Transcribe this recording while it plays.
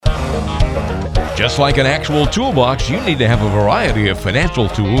Just like an actual toolbox, you need to have a variety of financial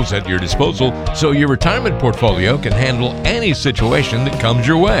tools at your disposal so your retirement portfolio can handle any situation that comes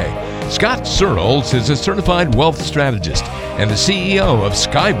your way. Scott Searles is a certified wealth strategist and the CEO of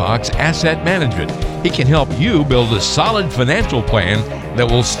Skybox Asset Management. He can help you build a solid financial plan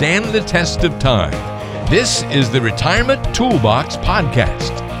that will stand the test of time. This is the Retirement Toolbox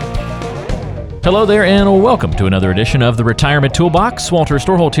Podcast. Hello there, and welcome to another edition of the Retirement Toolbox. Walter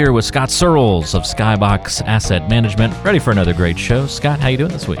Storholt here with Scott Searles of Skybox Asset Management. Ready for another great show. Scott, how you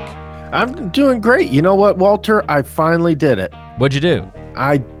doing this week? I'm doing great. You know what, Walter? I finally did it. What'd you do?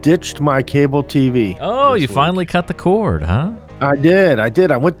 I ditched my cable TV. Oh, you finally cut the cord, huh? I did.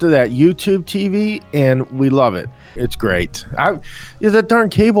 I went to that YouTube TV, and we love it. It's great. That darn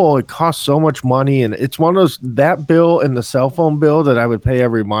cable, it costs so much money, and it's one of those, that bill and the cell phone bill that I would pay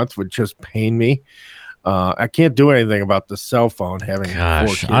every month would just pain me. I can't do anything about the cell phone having.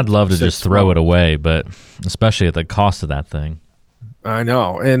 Gosh, I'd love to just throw it away, but especially at the cost of that thing. I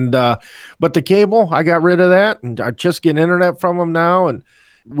know. And but the cable, I got rid of that, and I just get internet from them now, and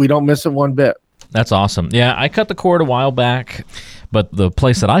we don't miss it one bit. That's awesome. Yeah, I cut the cord a while back, but the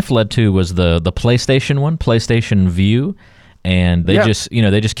place that I fled to was the PlayStation one, PlayStation Vue, and they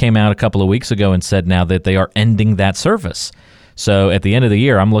just came out a couple of weeks ago and said now that they are ending that service. So at the end of the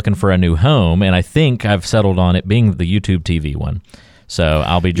year, I'm looking for a new home, and I think I've settled on it being the YouTube TV one. So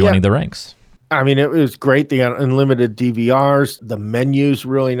I'll be joining the ranks. I mean, it was great. They got unlimited DVRs. The menu's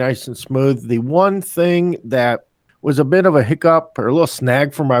really nice and smooth. The one thing that was a bit of a hiccup or a little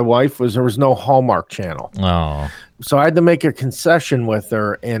snag for my wife was there was no Hallmark channel. Oh. So I had to make a concession with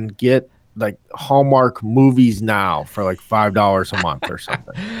her and get like Hallmark Movies Now for like $5 a month or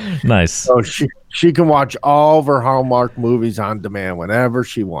something. Nice. So she can watch all of her Hallmark movies on demand whenever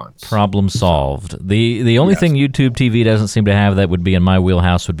she wants. Problem solved. The only thing YouTube TV doesn't seem to have that would be in my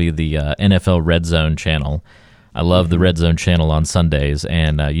wheelhouse would be the NFL Red Zone channel. I love the Red Zone channel on Sundays,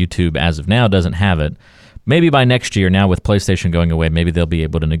 and YouTube as of now doesn't have it. Maybe by next year, now with PlayStation going away, maybe they'll be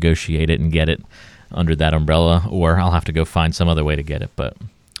able to negotiate it and get it under that umbrella, or I'll have to go find some other way to get it. But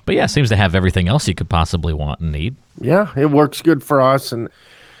yeah, it seems to have everything else you could possibly want and need. Yeah, it works good for us, and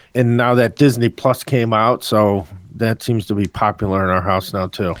now that Disney Plus came out, so that seems to be popular in our house now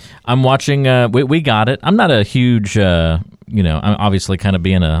too. I'm watching. We got it. I'm not a huge. I'm obviously kind of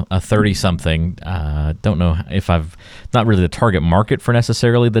being a 30-something. Don't know if I've not really the target market for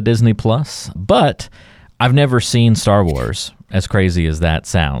necessarily the Disney Plus, but I've never seen Star Wars, as crazy as that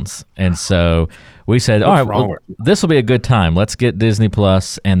sounds. And so we said, all right, well, this will be a good time. Let's get Disney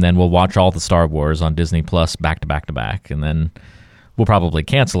Plus, and then we'll watch all the Star Wars on Disney Plus back to back to back. And then we'll probably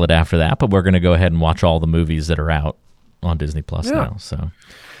cancel it after that, but we're going to go ahead and watch all the movies that are out on Disney Plus now. So.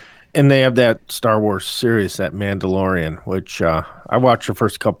 And they have that Star Wars series, that Mandalorian, which I watched the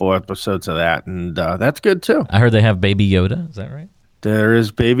first couple episodes of that, and that's good too. I heard they have Baby Yoda. Is that right? There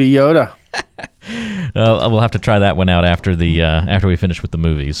is Baby Yoda. We'll have to try that one out after we finish with the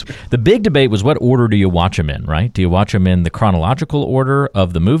movies. The big debate was what order do you watch them in, right? Do you watch them in the chronological order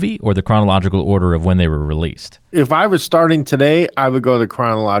of the movie or the chronological order of when they were released? If I was starting today, I would go the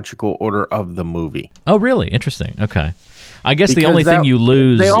chronological order of the movie. Oh, really? Interesting. Okay. I guess the only thing you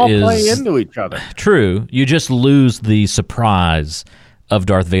lose is... They all play into each other. True. You just lose the surprise of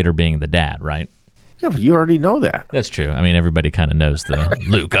Darth Vader being the dad, right? Yeah, but you already know that. That's true. I mean, everybody kind of knows the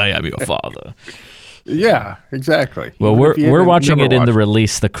Luke, I am your father. Yeah, exactly. Well, we're watching it in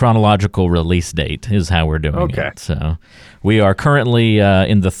the chronological release date is how we're doing it. So we are currently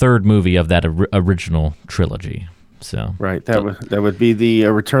in the third movie of that original trilogy. So right, that would be the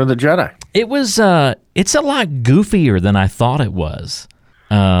Return of the Jedi. It was. It's a lot goofier than I thought it was.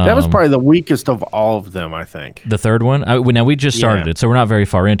 That was probably the weakest of all of them, I think. The third one? Now, we just started it, so we're not very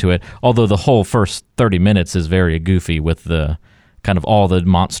far into it, although the whole first 30 minutes is very goofy with the kind of all the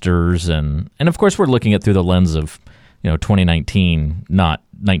monsters, and of course we're looking at through the lens of 2019, not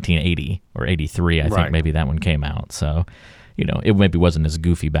 1980 or 83, I think maybe that one came out, so it maybe wasn't as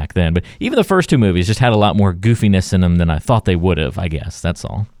goofy back then, but even the first two movies just had a lot more goofiness in them than I thought they would have, I guess, that's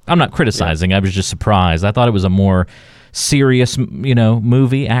all. I'm not criticizing, I was just surprised. I thought it was a more serious,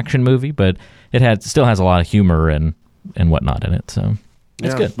 action movie, but it still has a lot of humor and whatnot in it. So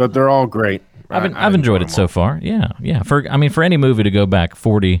it's good. But they're all great. I've enjoyed it so far. Yeah. For any movie to go back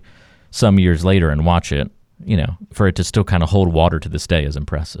 40 some years later and watch it, for it to still kind of hold water to this day is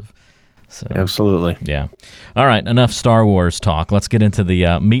impressive. So, absolutely. Yeah. All right. Enough Star Wars talk. Let's get into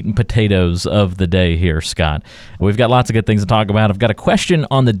the meat and potatoes of the day here, Scott. We've got lots of good things to talk about. I've got a question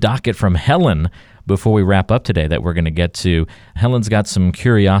on the docket from Helen before we wrap up today that we're going to get to. Helen's got some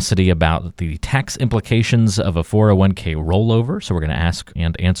curiosity about the tax implications of a 401k rollover, so we're going to ask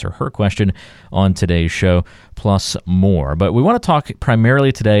and answer her question on today's show, plus more. But we want to talk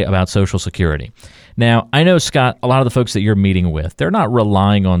primarily today about Social Security. Now, I know, Scott, a lot of the folks that you're meeting with, they're not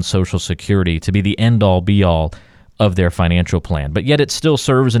relying on Social Security to be the end-all, be-all of their financial plan, but yet it still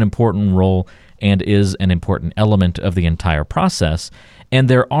serves an important role and is an important element of the entire process. And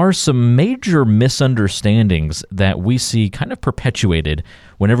there are some major misunderstandings that we see kind of perpetuated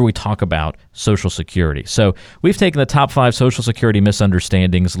whenever we talk about Social Security. So we've taken the top 5 Social Security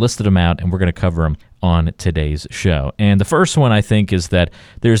misunderstandings, listed them out, and we're going to cover them on today's show. And the first one, I think, is that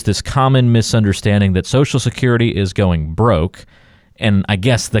there's this common misunderstanding that Social Security is going broke. And I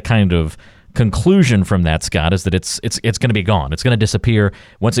guess the kind of conclusion from that, Scott, is that it's going to be gone. It's going to disappear.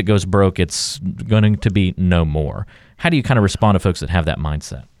 Once it goes broke, it's going to be no more. How do you kind of respond to folks that have that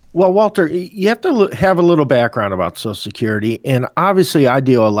mindset? Well, Walter, you have to have a little background about Social Security. And obviously, I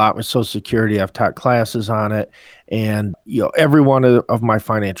deal a lot with Social Security. I've taught classes on it. And, every one of my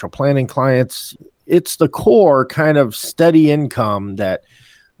financial planning clients, it's the core kind of steady income that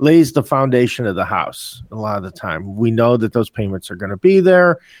lays the foundation of the house. A lot of the time, we know that those payments are going to be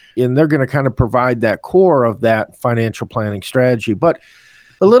there, and they're going to kind of provide that core of that financial planning strategy. But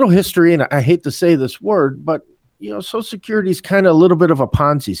a little history, and I hate to say this word, but Social Security is kind of a little bit of a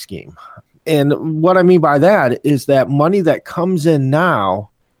Ponzi scheme. And what I mean by that is that money that comes in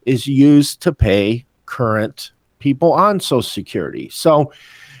now is used to pay current people on Social Security. So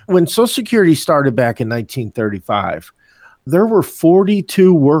when Social Security started back in 1935, there were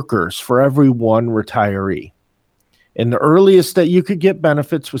 42 workers for every one retiree. And the earliest that you could get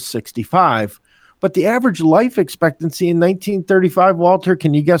benefits was 65. But the average life expectancy in 1935, Walter,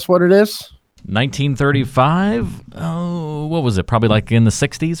 can you guess what it is? 1935? Oh, what was it? Probably like in the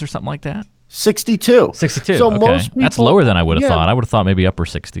 60s or something like that? 62. 62. So okay. most people, that's lower than I would have thought. I would have thought maybe upper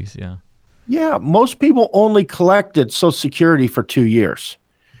 60s, yeah. Yeah, most people only collected Social Security for 2 years.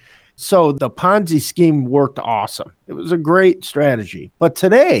 So the Ponzi scheme worked awesome. It was a great strategy. But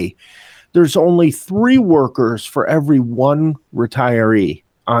today, there's only 3 workers for every one retiree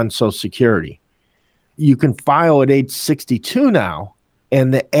on Social Security. You can file at age 62 now,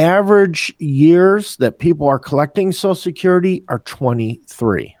 and the average years that people are collecting Social Security are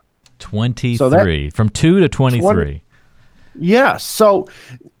 23. 23. So from 2 to 23. Yes. So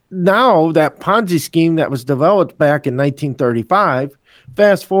now that Ponzi scheme that was developed back in 1935,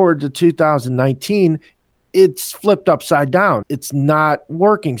 fast forward to 2019, it's flipped upside down. It's not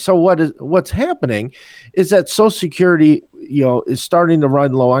working. So what's happening is that Social Security, is starting to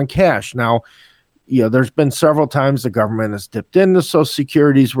run low on cash. Now, there's been several times the government has dipped into Social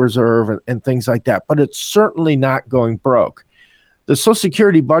Security's reserve and things like that, but it's certainly not going broke. The Social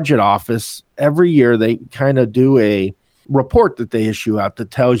Security Budget Office, every year they kind of do a report that they issue out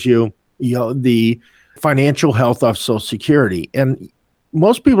that tells you, the financial health of Social Security. And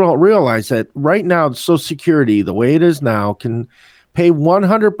most people don't realize that right now, Social Security, the way it is now, can pay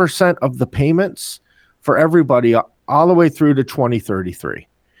 100% of the payments for everybody all the way through to 2033.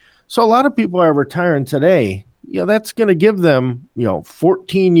 So a lot of people are retiring today. That's going to give them,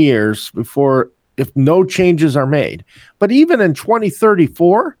 14 years before, if no changes are made. But even in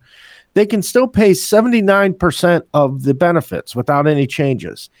 2034, they can still pay 79% of the benefits without any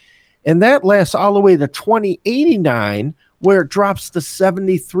changes. And that lasts all the way to 2089, where it drops to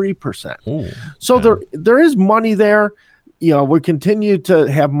 73%. Ooh, so there is money there. We continue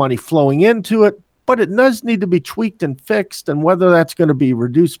to have money flowing into it, but it does need to be tweaked and fixed, and whether that's going to be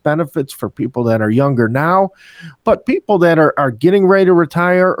reduced benefits for people that are younger now, but people that are getting ready to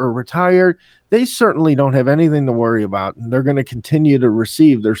retire or retired, they certainly don't have anything to worry about, and they're going to continue to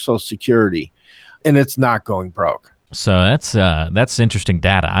receive their Social Security, and it's not going broke. So that's interesting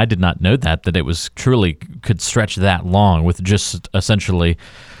data. I did not know that it was truly could stretch that long with just essentially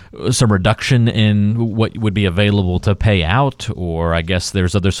some reduction in what would be available to pay out, or I guess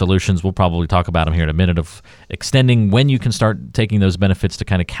there's other solutions. We'll probably talk about them here in a minute of extending when you can start taking those benefits to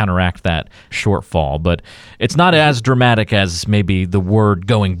kind of counteract that shortfall. But it's not as dramatic as maybe the word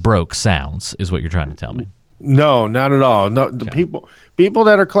going broke sounds, is what you're trying to tell me. No, not at all. No, the people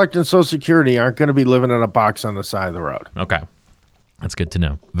that are collecting Social Security aren't going to be living in a box on the side of the road. Okay. That's good to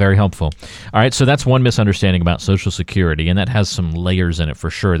know. Very helpful. All right, so that's one misunderstanding about Social Security, and that has some layers in it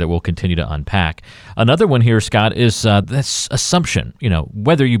for sure that we'll continue to unpack. Another one here, Scott, is this assumption.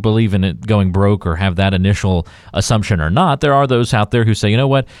 Whether you believe in it going broke or have that initial assumption or not, there are those out there who say, you know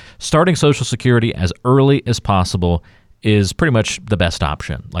what, starting Social Security as early as possible is pretty much the best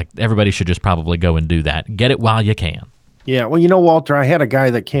option. Like, everybody should just probably go and do that. Get it while you can. Yeah. Well, Walter, I had a guy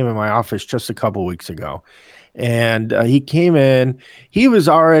that came in my office just a couple weeks ago, and he came in, he was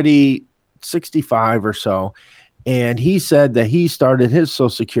already 65 or so. And he said that he started his Social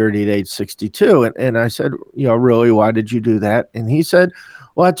Security at age 62. And I said, really, why did you do that? And he said,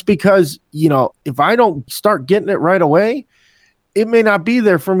 well, it's because, if I don't start getting it right away, it may not be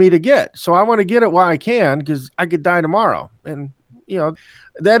there for me to get. So I want to get it while I can, because I could die tomorrow. And,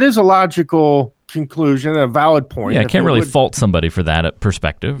 that is a logical conclusion, a valid point. Yeah, I can't really fault somebody for that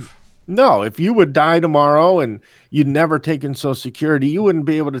perspective. No, if you would die tomorrow and you'd never taken Social Security, you wouldn't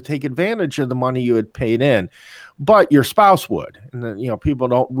be able to take advantage of the money you had paid in, but your spouse would. And then, people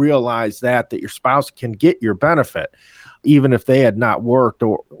don't realize that your spouse can get your benefit, even if they had not worked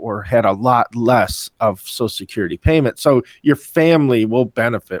or had a lot less of Social Security payment. So your family will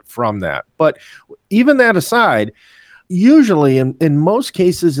benefit from that. But even that aside, usually in most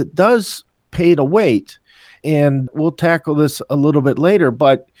cases, it does pay to wait. And we'll tackle this a little bit later,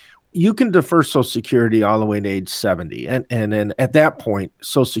 but you can defer Social Security all the way to age 70. And then at that point,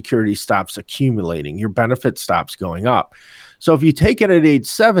 Social Security stops accumulating. Your benefit stops going up. So if you take it at age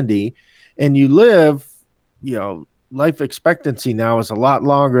 70 and you live, life expectancy now is a lot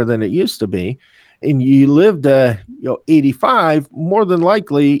longer than it used to be, and you live to 85, more than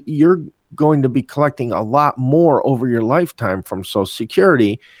likely you're going to be collecting a lot more over your lifetime from Social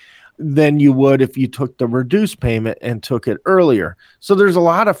Security than you would if you took the reduced payment and took it earlier. So there's a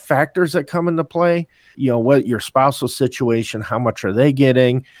lot of factors that come into play. What your spousal situation, how much are they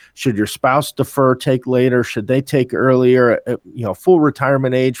getting? Should your spouse defer, take later? Should they take earlier? Full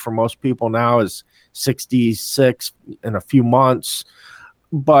retirement age for most people now is 66 in a few months.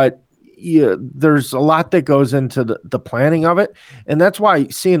 But there's a lot that goes into the planning of it. And that's why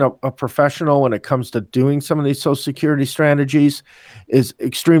seeing a professional when it comes to doing some of these Social Security strategies is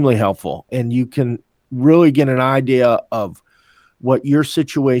extremely helpful. And you can really get an idea of what your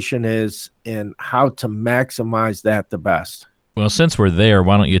situation is and how to maximize that the best. Well, since we're there,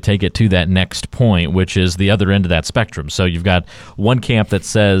 why don't you take it to that next point, which is the other end of that spectrum. So you've got one camp that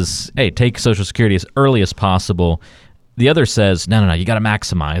says, hey, take Social Security as early as possible. The other says, no, you got to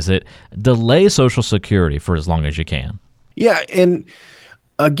maximize it. Delay Social Security for as long as you can. Yeah, and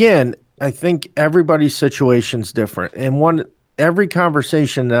again, I think everybody's situation's different. And every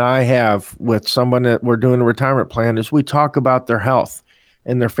conversation that I have with someone that we're doing a retirement plan is we talk about their health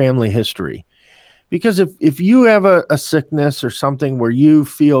and their family history. Because if you have a sickness or something where you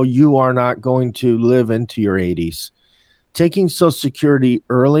feel you are not going to live into your 80s, taking Social Security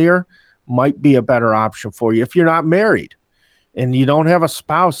earlier might be a better option for you. If you're not married and you don't have a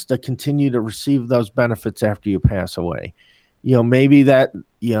spouse to continue to receive those benefits after you pass away, maybe that,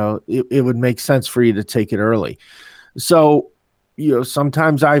 it would make sense for you to take it early. So,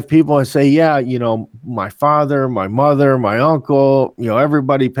 sometimes I have people that say, my father, my mother, my uncle,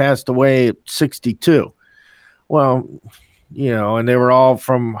 everybody passed away at 62. Well, and they were all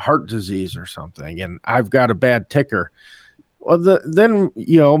from heart disease or something, and I've got a bad ticker. Well, then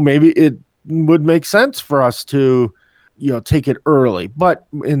maybe it would make sense for us to, take it early. But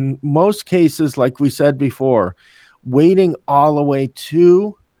in most cases, like we said before, waiting all the way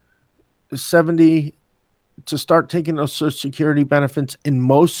to 70 to start taking those Social Security benefits in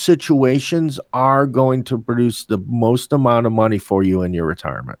most situations are going to produce the most amount of money for you in your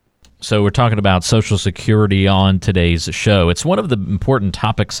retirement. So we're talking about Social Security on today's show. It's one of the important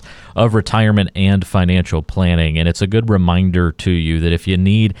topics of retirement and financial planning, and it's a good reminder to you that if you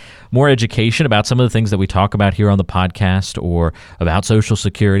need more education about some of the things that we talk about here on the podcast or about Social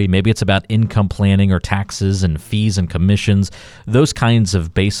Security, maybe it's about income planning or taxes and fees and commissions, those kinds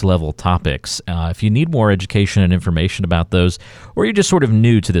of base level topics. If you need more education and information about those, or you're just sort of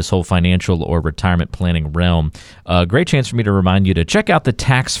new to this whole financial or retirement planning realm, a great chance for me to remind you to check out the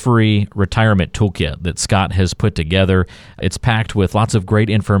tax-free retirement toolkit that Scott has put together. It's packed with lots of great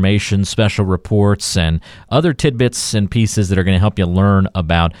information, special reports, and other tidbits and pieces that are going to help you learn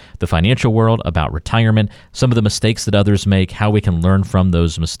about the financial world, about retirement, some of the mistakes that others make, how we can learn from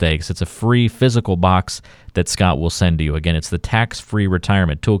those mistakes. It's a free physical box that Scott will send to you. Again, it's the tax-free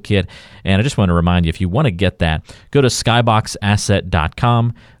retirement toolkit. And I just want to remind you, if you want to get that, go to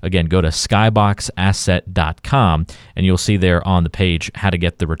skyboxasset.com. Again, go to skyboxasset.com, and you'll see there on the page how to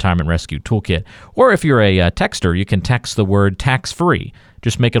get the Retirement Rescue Toolkit. Or if you're a texter, you can text the word tax-free.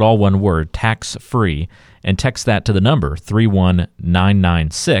 Just make it all one word, tax-free, and text that to the number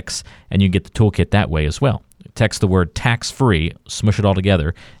 31996, and you get the toolkit that way as well. text the word tax-free, smush it all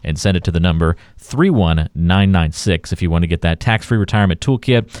together, and send it to the number 31996 if you want to get that tax-free retirement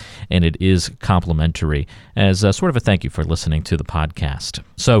toolkit, and it is complimentary as sort of a thank you for listening to the podcast.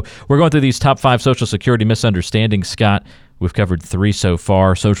 So we're going through these top 5 Social Security misunderstandings, Scott. We've covered 3 so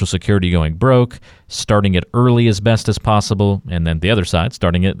far: Social Security going broke, starting it early as best as possible, and then the other side,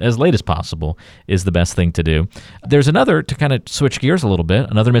 starting it as late as possible, is the best thing to do. There's another, to kind of switch gears a little bit,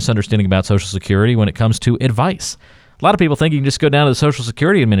 another misunderstanding about Social Security when it comes to advice. A lot of people think you can just go down to the Social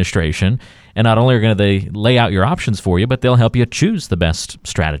Security Administration, and not only are they lay out your options for you, but they'll help you choose the best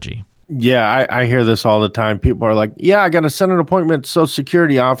strategy. Yeah, I hear this all the time. People are like, yeah, I got to set an appointment at the Social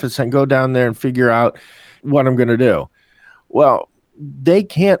Security office and go down there and figure out what I'm going to do. Well, they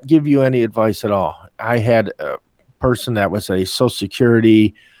can't give you any advice at all. I had a person that was a Social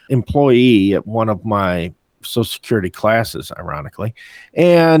Security employee at one of my Social Security classes, ironically.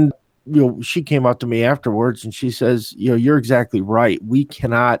 And she came up to me afterwards and she says, you're exactly right. We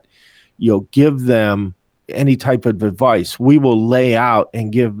cannot, give them any type of advice. We will lay out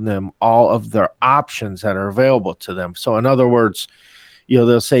and give them all of their options that are available to them. So in other words,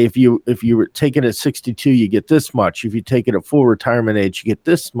 they'll say if you take it at 62, you get this much. If you take it at full retirement age, you get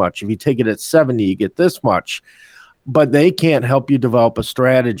this much. If you take it at 70, you get this much. But they can't help you develop a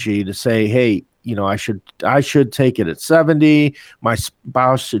strategy to say, hey, I should take it at 70. My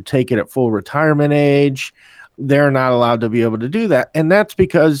spouse should take it at full retirement age. They're not allowed to be able to do that. And that's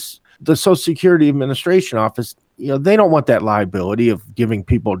because the Social Security Administration office, they don't want that liability of giving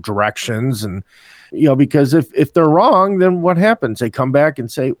people directions. And because if they're wrong, then what happens? They come back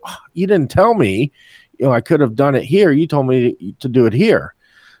and say, oh, you didn't tell me, I could have done it here. You told me to do it here.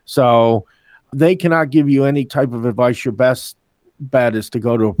 So they cannot give you any type of advice. Your best bet is to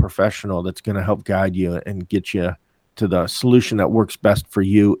go to a professional that's going to help guide you and get you to the solution that works best for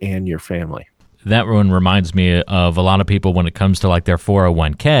you and your family. That one reminds me of a lot of people when it comes to like their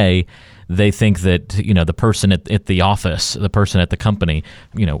 401k. They think that, the person at the office, the person at the company,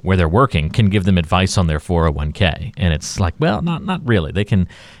 where they're working can give them advice on their 401k. And it's like, well, not really. They can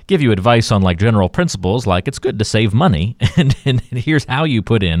give you advice on like general principles, like it's good to save money and here's how you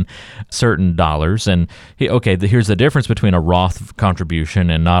put in certain dollars. And here's the difference between a Roth contribution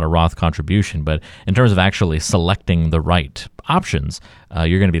and not a Roth contribution. But in terms of actually selecting the right options,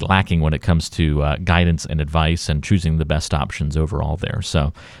 you're going to be lacking when it comes to guidance and advice and choosing the best options overall there.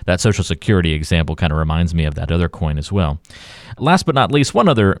 So that Social Security example kind of reminds me of that other coin as well. Last but not least, one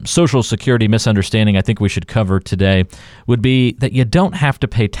other Social Security misunderstanding I think we should cover today would be that you don't have to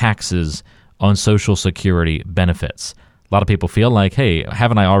pay taxes on Social Security benefits. A lot of people feel like, hey,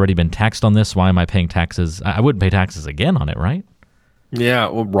 haven't I already been taxed on this? Why am I paying taxes? I wouldn't pay taxes again on it, right? Yeah,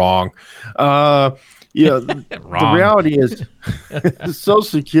 well, wrong. The reality is Social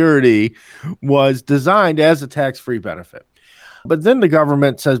Security was designed as a tax-free benefit. But then the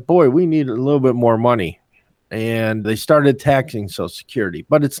government says, boy, we need a little bit more money. And they started taxing Social Security.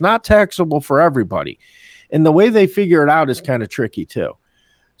 But it's not taxable for everybody. And the way they figure it out is kind of tricky, too.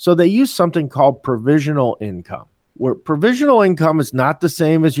 So they use something called provisional income, where provisional income is not the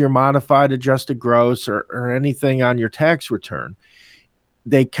same as your modified adjusted gross or anything on your tax return.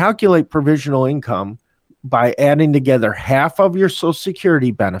 They calculate provisional income by adding together half of your Social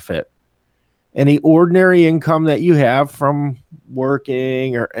Security benefit, any ordinary income that you have from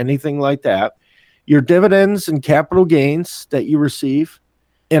working or anything like that, your dividends and capital gains that you receive,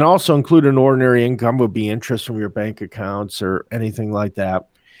 and also include an ordinary income would be interest from your bank accounts or anything like that.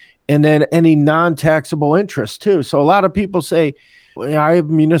 And then any non-taxable interest too. So a lot of people say, well, I have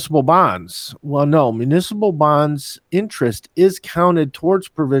municipal bonds. Well, no, municipal bonds interest is counted towards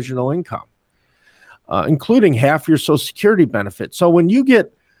provisional income, including half your Social Security benefit. So when you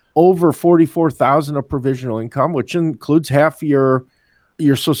get over $44,000 of provisional income, which includes half your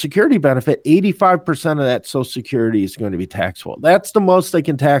Social Security benefit, 85% of that Social Security is going to be taxable. That's the most they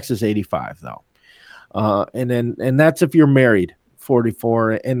can tax is 85, though. And that's if you're married,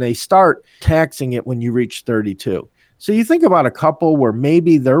 44, and they start taxing it when you reach 32. So you think about a couple where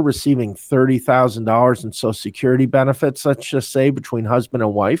maybe they're receiving $30,000 in Social Security benefits, let's just say between husband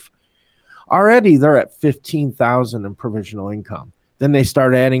and wife. Already they're at $15,000 in provisional income. Then they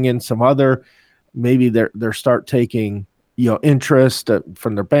start adding in some other, maybe they start taking, interest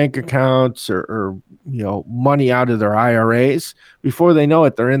from their bank accounts or money out of their IRAs. Before they know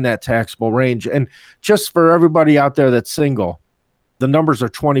it, they're in that taxable range. And just for everybody out there that's single, the numbers are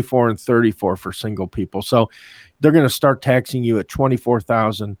 24 and 34 for single people. So they're going to start taxing you at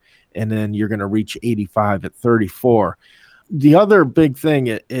 24,000, and then you're going to reach 85 at 34. The other big thing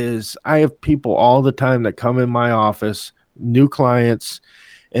is I have people all the time that come in my office, new clients,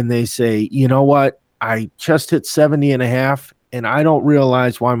 and they say, you know what? I just hit 70.5, and I don't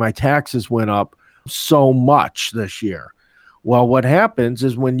realize why my taxes went up so much this year. Well, what happens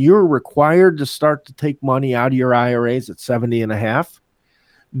is when you're required to start to take money out of your IRAs at 70.5,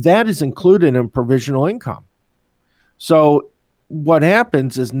 that is included in provisional income. So what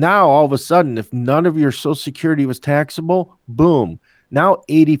happens is now all of a sudden, if none of your Social Security was taxable, boom, now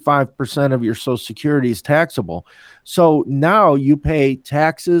 85% of your Social Security is taxable. So now you pay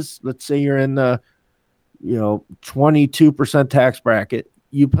taxes. Let's say you're in the 22% tax bracket.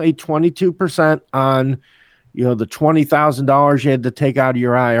 You pay 22% on the $20,000 you had to take out of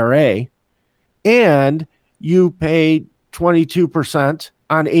your IRA, and you pay 22%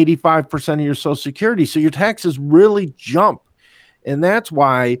 on 85% of your Social Security. So your taxes really jump. And that's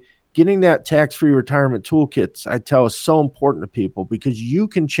why getting that tax-free retirement toolkit, I tell, is so important to people, because you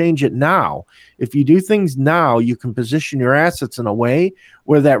can change it now. If you do things now, you can position your assets in a way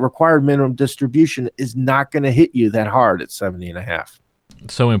where that required minimum distribution is not going to hit you that hard at 70.5.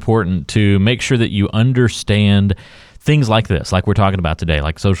 So important to make sure that you understand things like this, like we're talking about today,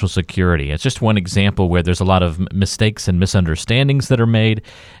 like Social Security. It's just one example where there's a lot of mistakes and misunderstandings that are made,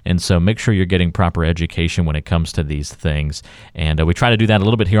 and so make sure you're getting proper education when it comes to these things. And we try to do that a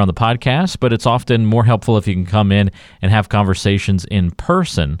little bit here on the podcast, but it's often more helpful if you can come in and have conversations in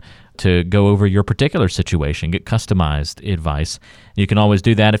person to go over your particular situation, get customized advice. You can always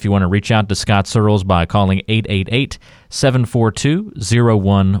do that if you want to reach out to Scott Searles by calling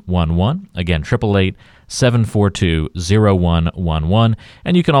 888-742-0111. Again, 888-742-0111.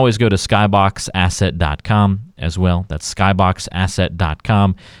 And you can always go to skyboxasset.com as well. That's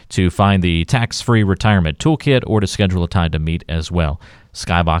skyboxasset.com to find the tax-free retirement toolkit or to schedule a time to meet as well.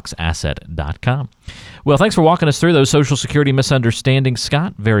 skyboxasset.com. Well, thanks for walking us through those Social Security misunderstandings,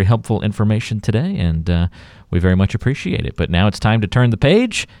 Scott. Very helpful information today, and we very much appreciate it. But now it's time to turn the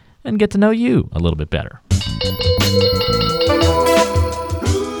page and get to know you a little bit better.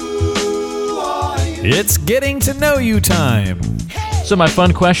 It's getting to know you time. So my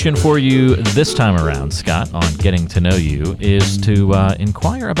fun question for you this time around, Scott, on getting to know you is to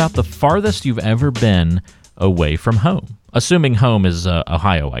inquire about the farthest you've ever been away from home. Assuming home is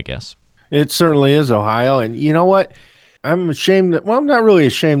Ohio, I guess. It certainly is Ohio. And you know what? I'm ashamed that, well, I'm not really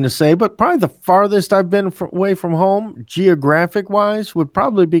ashamed to say, but probably the farthest I've been away from home, geographic-wise, would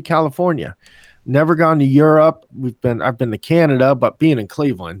probably be California. Never gone to Europe. I've been to Canada, but being in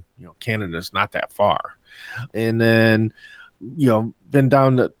Cleveland, Canada's not that far. And then, been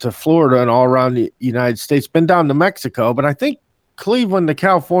down to Florida and all around the United States. Been down to Mexico, but I think Cleveland to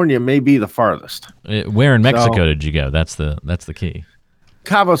California may be the farthest. Where in Mexico did you go? That's the key.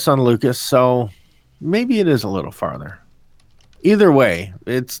 Cabo San Lucas, so maybe it is a little farther. Either way,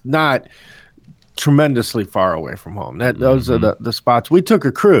 it's not tremendously far away from home. Those are the spots. We took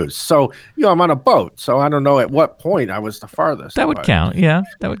a cruise, so I'm on a boat, so I don't know at what point I was the farthest. That would count. Yeah,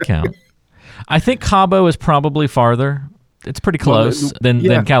 that would count. I think Cabo is probably farther. It's pretty close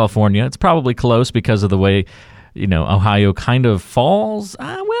than California. It's probably close because of the way Ohio kind of falls.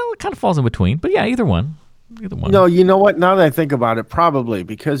 It kind of falls in between. But yeah, either one. No, you know what? Now that I think about it, probably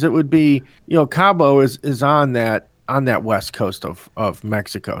because it would be, Cabo is on that west coast of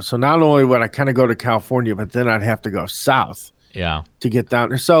Mexico. So not only would I kind of go to California, but then I'd have to go south. Yeah. To get down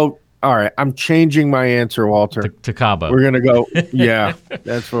there. So, all right, I'm changing my answer, Walter. To Cabo. We're going to go. Yeah,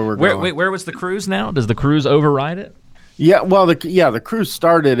 that's where we're going. Wait, where was the cruise now? Does the cruise override it? Yeah, well, the cruise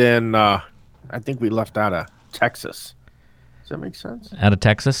started in, I think we left out of Texas. Does that make sense? Out of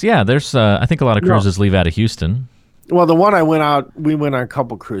Texas? Yeah, there's, I think a lot of cruises leave out of Houston. Well, the one we went on a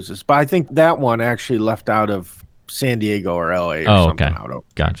couple cruises, but I think that one actually left out of San Diego or LA or something. Okay.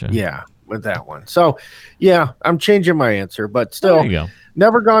 Gotcha. Yeah, with that one. So, yeah, I'm changing my answer, but still, there you go.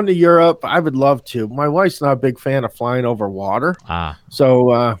 Never gone to Europe. I would love to. My wife's not a big fan of flying over water.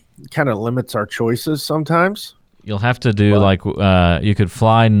 So kind of limits our choices sometimes. You'll have to do you could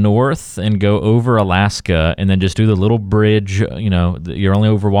fly north and go over Alaska and then just do the little bridge. You're only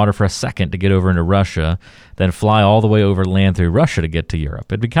over water for a second to get over into Russia, then fly all the way over land through Russia to get to Europe.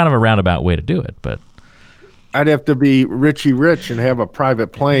 It'd be kind of a roundabout way to do it, but I'd have to be Richie Rich and have a private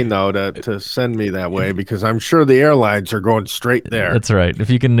plane, though, to send me that way, because I'm sure the airlines are going straight there. That's right. If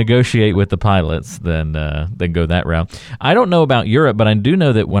you can negotiate with the pilots, then go that route. I don't know about Europe, but I do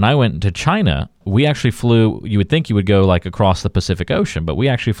know that when I went to China, we actually flew, you would think you would go across the Pacific Ocean, but we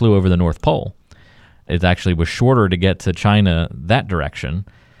actually flew over the North Pole. It actually was shorter to get to China that direction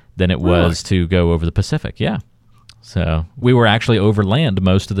than it was to go over the Pacific, yeah. So we were actually over land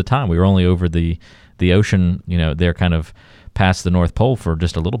most of the time. We were only over the ocean, they're kind of past the North Pole for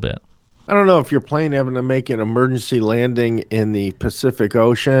just a little bit. I don't know if your plane having to make an emergency landing in the Pacific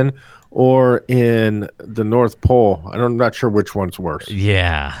Ocean or in the North Pole. I'm not sure which one's worse.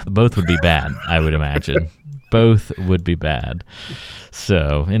 Yeah, both would be bad, I would imagine. Both would be bad.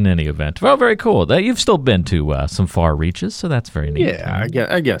 So, in any event, well, very cool. You've still been to some far reaches, so that's very neat. Yeah,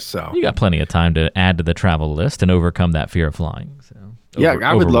 I guess so. You got plenty of time to add to the travel list and overcome that fear of flying. So,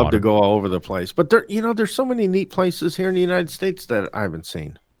 I would love to go all over the place. But there's so many neat places here in the United States that I haven't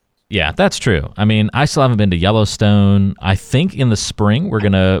seen. Yeah, that's true. I mean, I still haven't been to Yellowstone. I think in the spring we're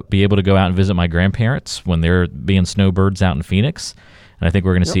going to be able to go out and visit my grandparents when they're being snowbirds out in Phoenix. And I think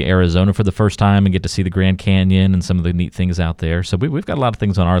we're going to see Arizona for the first time and get to see the Grand Canyon and some of the neat things out there. So we've got a lot of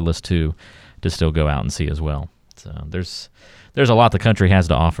things on our list too to still go out and see as well. So there's a lot the country has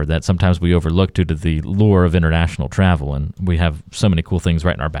to offer that sometimes we overlook due to the lure of international travel, and we have so many cool things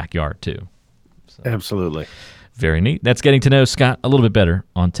right in our backyard too. So, absolutely. Very neat. That's getting to know Scott a little bit better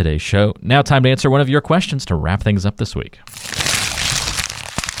on today's show. Now time to answer one of your questions to wrap things up this week.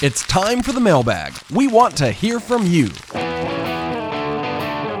 It's time for the mailbag. We want to hear from you.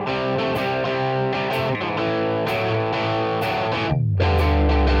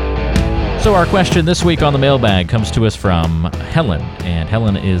 So our question this week on the mailbag comes to us from Helen, and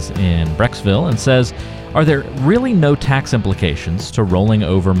Helen is in Brecksville and says, are there really no tax implications to rolling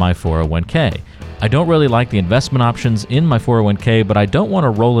over my 401k? I don't really like the investment options in my 401k, but I don't want to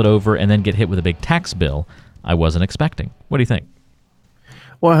roll it over and then get hit with a big tax bill I wasn't expecting. What do you think?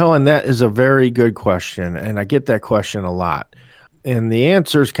 Well, Helen, that is a very good question, and I get that question a lot. And the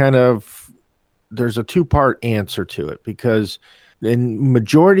answer is there's a two-part answer to it, because in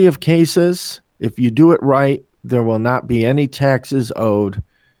majority of cases, if you do it right, there will not be any taxes owed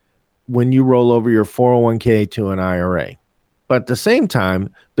when you roll over your 401k to an IRA. But at the same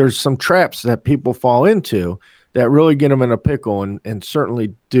time, there's some traps that people fall into that really get them in a pickle and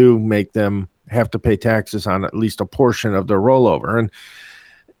certainly do make them have to pay taxes on at least a portion of their rollover.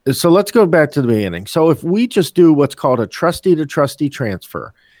 And so let's go back to the beginning. So if we just do what's called a trustee-to-trustee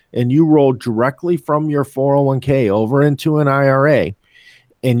transfer, and you roll directly from your 401k over into an IRA,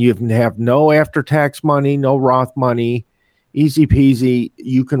 and you have no after-tax money, no Roth money, easy peasy,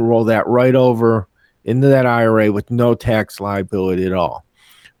 you can roll that right over into that IRA with no tax liability at all.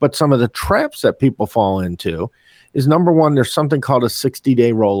 But some of the traps that people fall into is, number one, there's something called a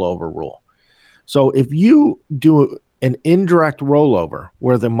 60-day rollover rule. So if you do an indirect rollover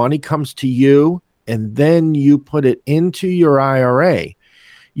where the money comes to you and then you put it into your IRA,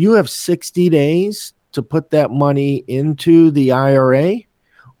 you have 60 days to put that money into the IRA,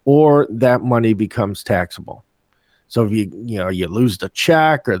 or that money becomes taxable. So if you lose the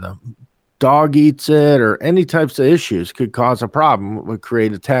check, or the dog eats it, or any types of issues could cause a problem, would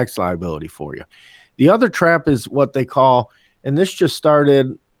create a tax liability for you. The other trap is what they call, and this just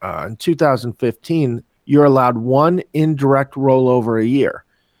started in 2015, you're allowed one indirect rollover a year.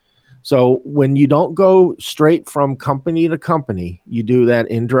 So when you don't go straight from company to company, you do that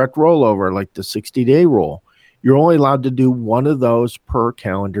indirect rollover, like the 60-day rule. You're only allowed to do one of those per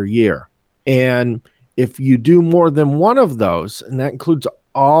calendar year. And if you do more than one of those, and that includes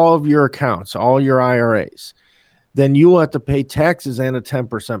all of your accounts, all your IRAs, then you will have to pay taxes and a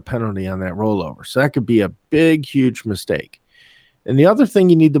 10% penalty on that rollover. So that could be a big, huge mistake. And the other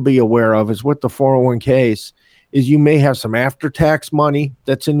thing you need to be aware of is with the 401ks is you may have some after-tax money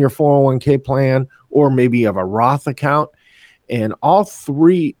that's in your 401k plan, or maybe you have a Roth account. And all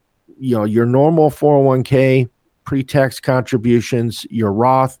three, your normal 401k, pre-tax contributions, your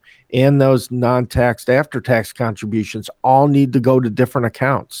Roth, and those non-taxed after-tax contributions all need to go to different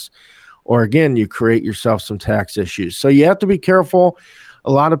accounts. Or again, you create yourself some tax issues. So you have to be careful.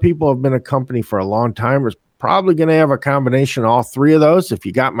 A lot of people have been a company for a long time. Is probably going to have a combination of all three of those. If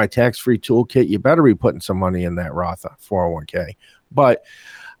you got my tax-free toolkit, you better be putting some money in that Roth 401k. But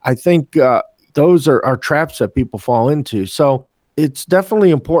I think those are traps that people fall into. So it's definitely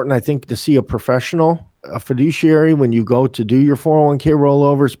important, I think, to see a professional, a fiduciary, when you go to do your 401k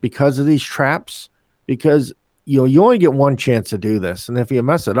rollovers because of these traps, because you only get one chance to do this. And if you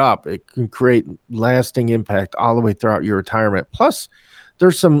mess it up, it can create lasting impact all the way throughout your retirement. Plus,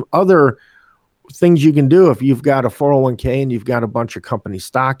 there's some other things you can do. If you've got a 401k and you've got a bunch of company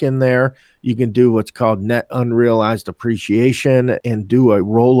stock in there, you can do what's called net unrealized appreciation and do a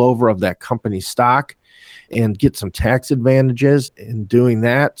rollover of that company stock and get some tax advantages in doing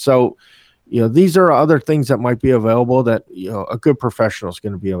that. So, these are other things that might be available that, a good professional is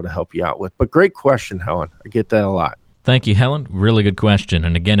going to be able to help you out with. But great question, Helen. I get that a lot. Thank you, Helen. Really good question.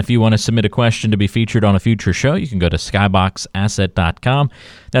 And again, if you want to submit a question to be featured on a future show, you can go to skyboxasset.com.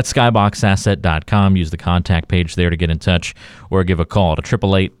 That's skyboxasset.com. Use the contact page there to get in touch or give a call to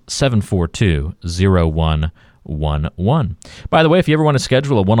 888-742-0111. By the way, if you ever want to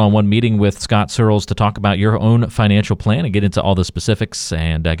schedule a one-on-one meeting with Scott Searles to talk about your own financial plan and get into all the specifics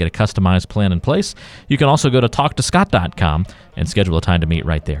and get a customized plan in place, you can also go to talktoscott.com and schedule a time to meet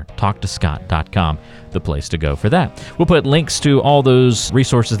right there. Talktoscott.com, the place to go for that. We'll put links to all those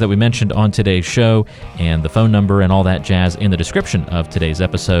resources that we mentioned on today's show and the phone number and all that jazz in the description of today's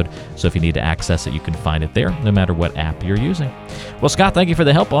episode. So if you need to access it, you can find it there, no matter what app you're using. Well, Scott, thank you for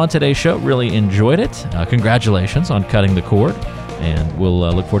the help on today's show. Really enjoyed it. Congratulations on cutting the cord. And we'll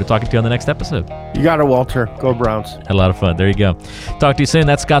look forward to talking to you on the next episode. You got it, Walter. Go Browns. Had a lot of fun. There you go. Talk to you soon.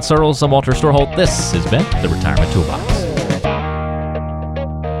 That's Scott Searles. I'm Walter Storholt. This has been The Retirement Toolbox.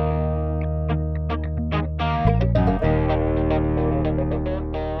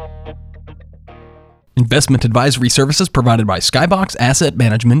 Investment advisory services provided by Skybox Asset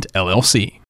Management, LLC.